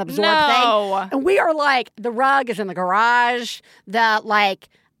fucking absorb things. And we are like, the rug is in the garage.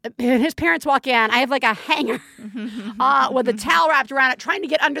 His parents walk in. I have like a hanger with a towel wrapped around it, trying to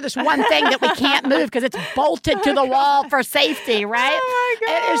get under this one thing that we can't move because it's bolted to the wall for safety, right? Oh my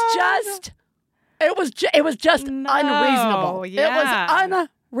God. It was just unreasonable. Yeah. It was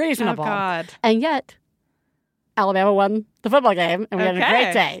unreasonable. Oh God. And yet, Alabama won the football game, and we had a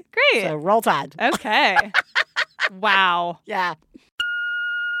great day. Great. So roll tide. Okay. Wow. Yeah.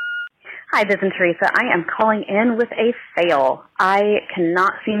 Hi, this is Teresa. I am calling in with a fail. I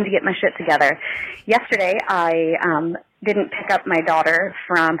cannot seem to get my shit together. Yesterday, I didn't pick up my daughter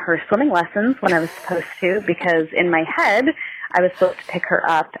from her swimming lessons when I was supposed to because in my head, I was supposed to pick her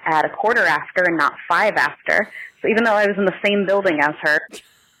up at 1:15 and not 5 after. So even though I was in the same building as her,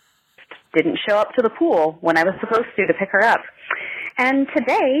 didn't show up to the pool when I was supposed to pick her up. And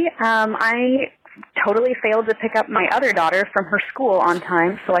today, I totally failed to pick up my other daughter from her school on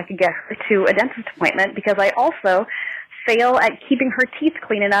time so I could get her to a dentist appointment because I also fail at keeping her teeth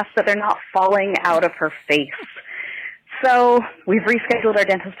clean enough so they're not falling out of her face. So we've rescheduled our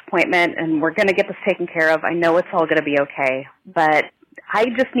dentist appointment, and we're going to get this taken care of. I know it's all going to be okay, but I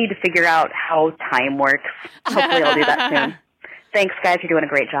just need to figure out how time works. Hopefully I'll do that soon. Thanks, guys. You're doing a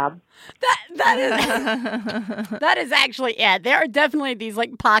great job. That is actually it. There are definitely these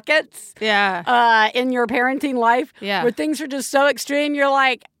like pockets in your parenting life where things are just so extreme. You're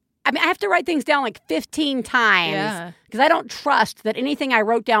like, I mean, I have to write things down like 15 times because I don't trust that anything I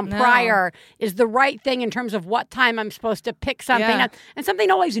wrote down prior is the right thing in terms of what time I'm supposed to pick something up. And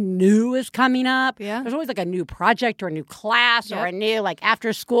something always new is coming up. Yeah. There's always like a new project or a new class or a new like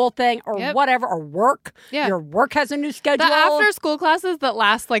after school thing or whatever, or work. Yeah. Your work has a new schedule. The after school classes that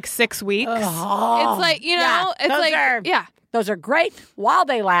last like 6 weeks. Oh, it's like, you know, it's like, those are great while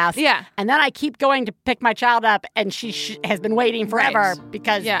they last. Yeah. And then I keep going to pick my child up, and she has been waiting forever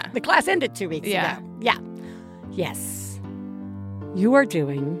because the class ended 2 weeks ago. Yeah. Yes. You are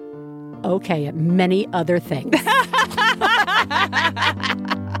doing okay at many other things.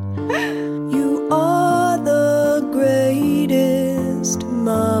 You are the greatest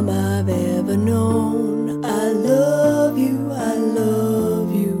mom I've ever known. I love you. I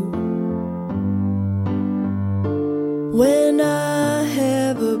love you. When I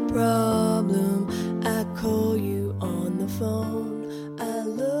have a problem, I call you on the phone. I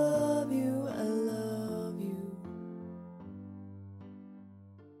love you, I love you.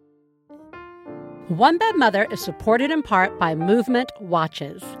 One Bad Mother is supported in part by Movement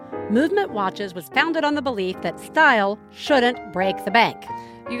Watches. Movement Watches was founded on the belief that style shouldn't break the bank.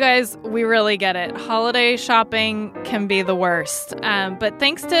 You guys, we really get it. Holiday shopping can be the worst. But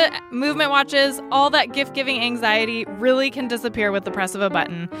thanks to Movement Watches, all that gift-giving anxiety really can disappear with the press of a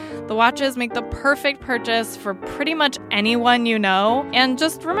button. The watches make the perfect purchase for pretty much anyone you know. And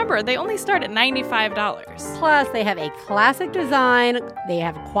just remember, they only start at $95. Plus, they have a classic design, they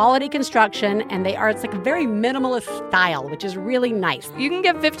have quality construction, and it's like a very minimalist style, which is really nice. You can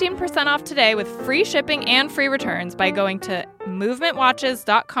get 15% off today with free shipping and free returns by going to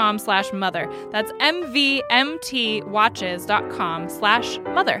movementwatches.com/mother. That's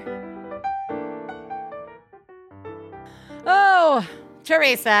MVMTwatches.com/mother. Oh,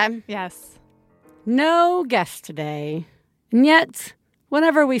 Teresa. Yes. No guest today. And yet,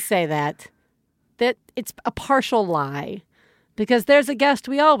 whenever we say that it's a partial lie. Because there's a guest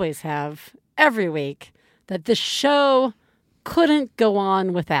we always have every week that the show couldn't go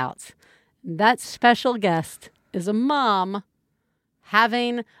on without. That special guest is a mom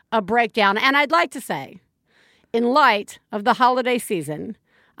having a breakdown. And I'd like to say, in light of the holiday season,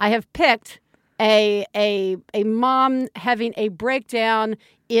 I have picked a mom having a breakdown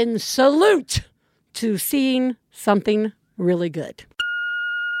in salute to seeing something really good.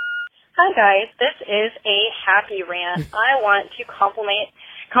 Hi guys, this is a happy rant. I want to compliment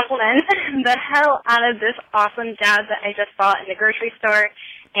the hell out of this awesome dad that I just saw in the grocery store,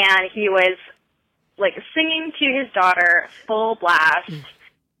 and he was like singing to his daughter full blast,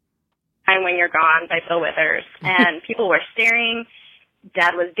 "And When You're Gone" by Bill Withers, and people were staring.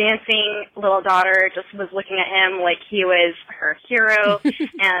 Dad was dancing. Little daughter just was looking at him like he was her hero.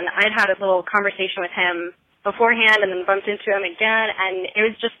 And I'd had a little conversation with him beforehand and then bumped into him again, and it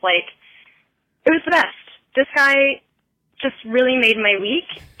was just like, it was the best. This guy just really made my week,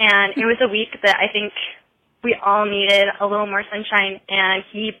 and it was a week that I think we all needed a little more sunshine, and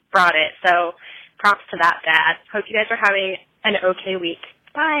he brought it. So props to that, Dad. Hope you guys are having an okay week.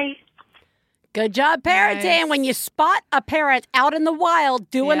 Bye. Good job parenting. Nice. When you spot a parent out in the wild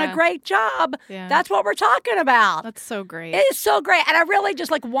doing a great job, that's what we're talking about. That's so great. It is so great. And I really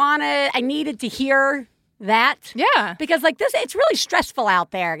just I needed to hear that. Yeah. Because it's really stressful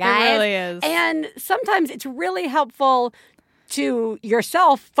out there, guys. It really is. And sometimes it's really helpful to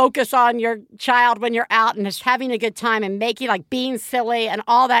yourself focus on your child when you're out and just having a good time and being silly and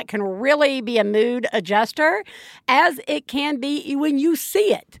all that can really be a mood adjuster, as it can be when you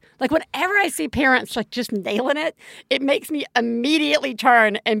see it. Like whenever I see parents just nailing it, it makes me immediately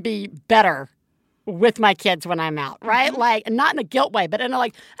turn and be better with my kids when I'm out, right? Mm-hmm. Not in a guilt way, but in a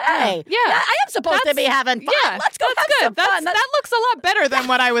hey, I am supposed to be having fun. Yeah, let's go have some fun. That looks a lot better than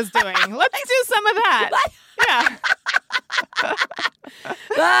what I was doing. Let's do some of that. Yeah.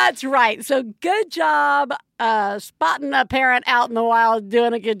 That's right. So good job spotting a parent out in the wild,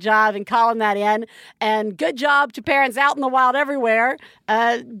 doing a good job and calling that in. And good job to parents out in the wild everywhere,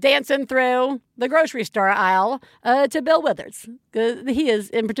 dancing through the grocery store aisle to Bill Withers. He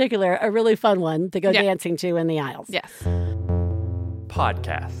is, in particular, a really fun one to go dancing to in the aisles. Yes.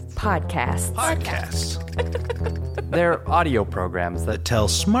 Podcasts. Podcasts. They're audio programs that Tell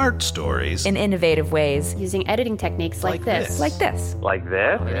smart stories in innovative ways. Using editing techniques like this. Like this. Like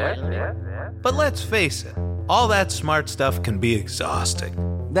this? But let's face it, all that smart stuff can be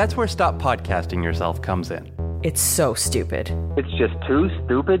exhausting. That's where Stop Podcasting Yourself comes in. It's so stupid. It's just two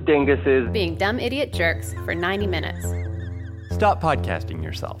stupid dinguses Being dumb idiot jerks for 90 minutes. Stop Podcasting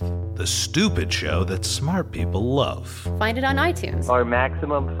Yourself. The stupid show that smart people love. Find it on iTunes. Or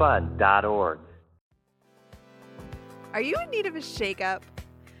MaximumFun.org. Are you in need of a shakeup?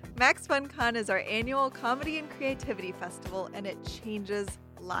 Max FunCon is our annual comedy and creativity festival, and it changes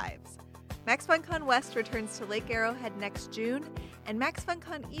lives. Max FunCon West returns to Lake Arrowhead next June, and Max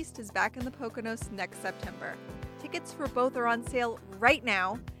FunCon East is back in the Poconos next September. Tickets for both are on sale right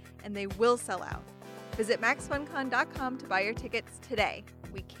now, and they will sell out. Visit maxfuncon.com to buy your tickets today.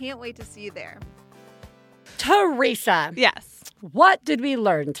 We can't wait to see you there. Teresa. Yes. What did we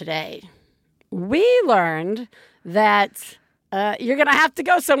learn today? We learned that you're going to have to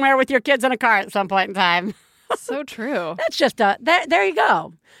go somewhere with your kids in a car at some point in time. So true. That's just there you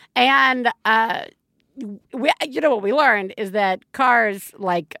go. And what we learned is that cars,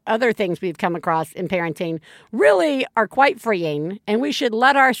 like other things we've come across in parenting, really are quite freeing, and we should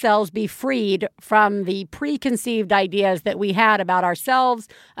let ourselves be freed from the preconceived ideas that we had about ourselves,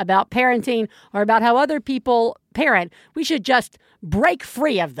 about parenting, or about how other people parent. We should just break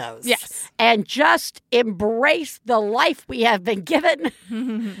free of those. Yes. And just embrace the life we have been given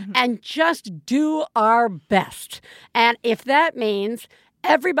and just do our best. And if that means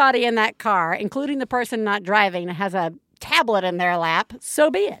everybody in that car, including the person not driving, has a tablet in their lap, so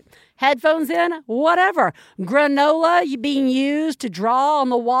be it. Headphones in, whatever. Granola being used to draw on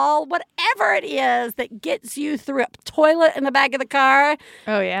the wall, whatever it is that gets you through a toilet in the back of the car.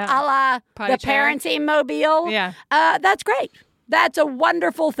 Oh, yeah. A la Potty the chair. parenting mobile. Yeah. That's great. That's a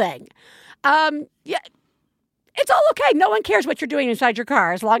wonderful thing. Yeah. It's all okay. No one cares what you're doing inside your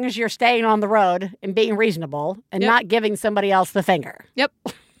car as long as you're staying on the road and being reasonable and not giving somebody else the finger. Yep.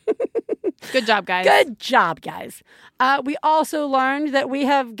 Good job, guys. Good job, guys. We also learned that we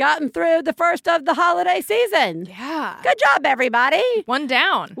have gotten through the first of the holiday season. Yeah. Good job, everybody. One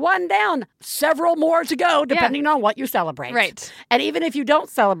down. One down. Several more to go, depending on what you celebrate. Right. And even if you don't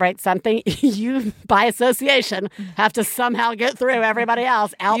celebrate something, you, by association, have to somehow get through everybody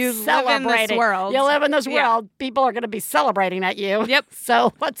else out You celebrating. live in this world. You live in this Yeah. world. People are going to be celebrating at you. Yep.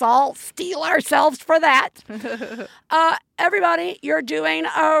 So let's all steel ourselves for that. Everybody, you're doing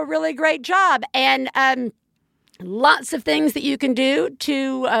a really great job. And lots of things that you can do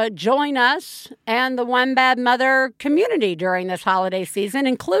to join us and the One Bad Mother community during this holiday season,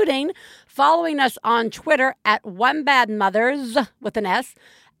 including following us on Twitter at One Bad Mothers with an S,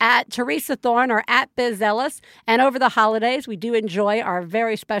 at Teresa Thorne or at Biz Ellis. And over the holidays, we do enjoy our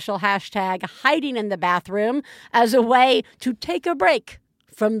very special hashtag hiding in the bathroom as a way to take a break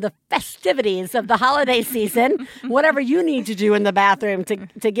from the festivities of the holiday season, whatever you need to do in the bathroom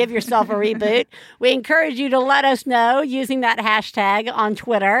to give yourself a reboot. We encourage you to let us know using that hashtag on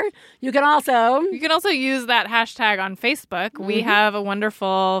Twitter. You can also use that hashtag on Facebook. We have a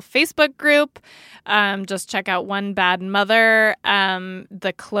wonderful Facebook group. Just check out One Bad Mother,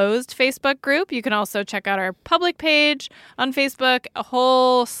 the closed Facebook group. You can also check out our public page on Facebook, a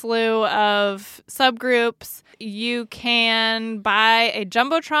whole slew of subgroups. You can buy a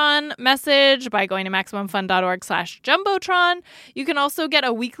Jumbotron message by going to MaximumFun.org/Jumbotron. You can also get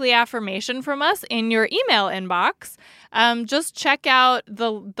a weekly affirmation from us in your email inbox. Just check out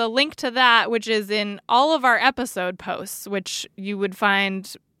the link to that, which is in all of our episode posts, which you would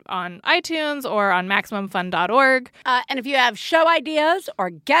find on iTunes or on MaximumFun.org. And if you have show ideas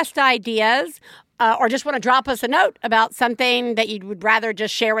or guest ideas, or just want to drop us a note about something that you would rather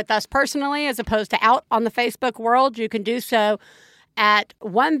just share with us personally as opposed to out on the Facebook world, you can do so at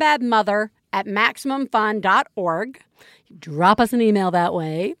onebadmother@MaximumFun.org. Drop us an email that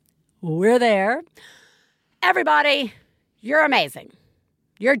way. We're there. Everybody, you're amazing.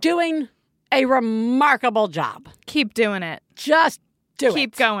 You're doing a remarkable job. Keep doing it. Just do it.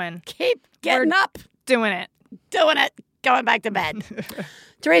 Keep going. Keep getting up. Doing it. Doing it. Going back to bed.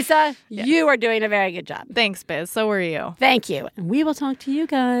 Teresa, you are doing a very good job. Thanks, Biz. So are you. Thank you. And we will talk to you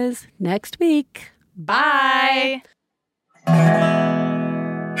guys next week. Bye.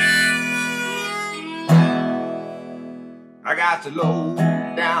 I got to low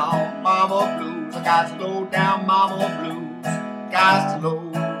down mama blues. I got to low down mama blues. Got to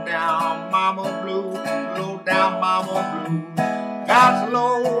low down mama blues. Low down mama blues. Got to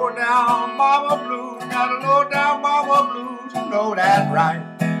low down mama blues. Got to low down mama blues. You know that's right.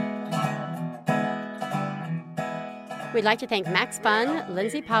 We'd like to thank Max Fun,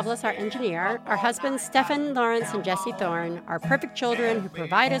 Lindsay Pavlis, our engineer, our husbands Stefan Lawrence and Jesse Thorne, our perfect children who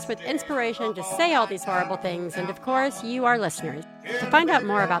provide us with inspiration to say all these horrible things, and of course, you, our listeners. To find out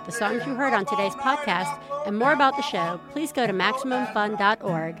more about the songs you heard on today's podcast and more about the show, please go to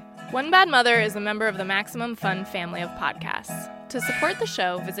MaximumFun.org. One Bad Mother is a member of the Maximum Fun family of podcasts. To support the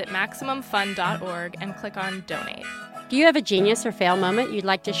show, visit MaximumFun.org and click on Donate. Do you have a genius or fail moment you'd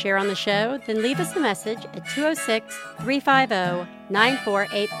like to share on the show? Then leave us a message at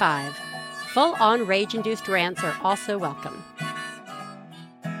 206-350-9485. Full-on rage-induced rants are also welcome.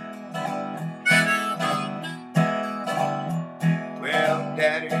 Well,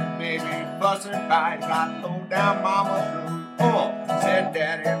 Daddy and baby fussing fight, got low down mama blue. Oh, said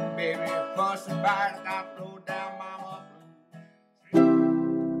Daddy and baby fussing fight, got low down mama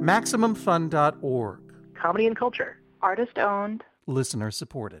blue. MaximumFun.org. Comedy and culture. Artist owned. Listener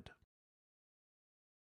supported.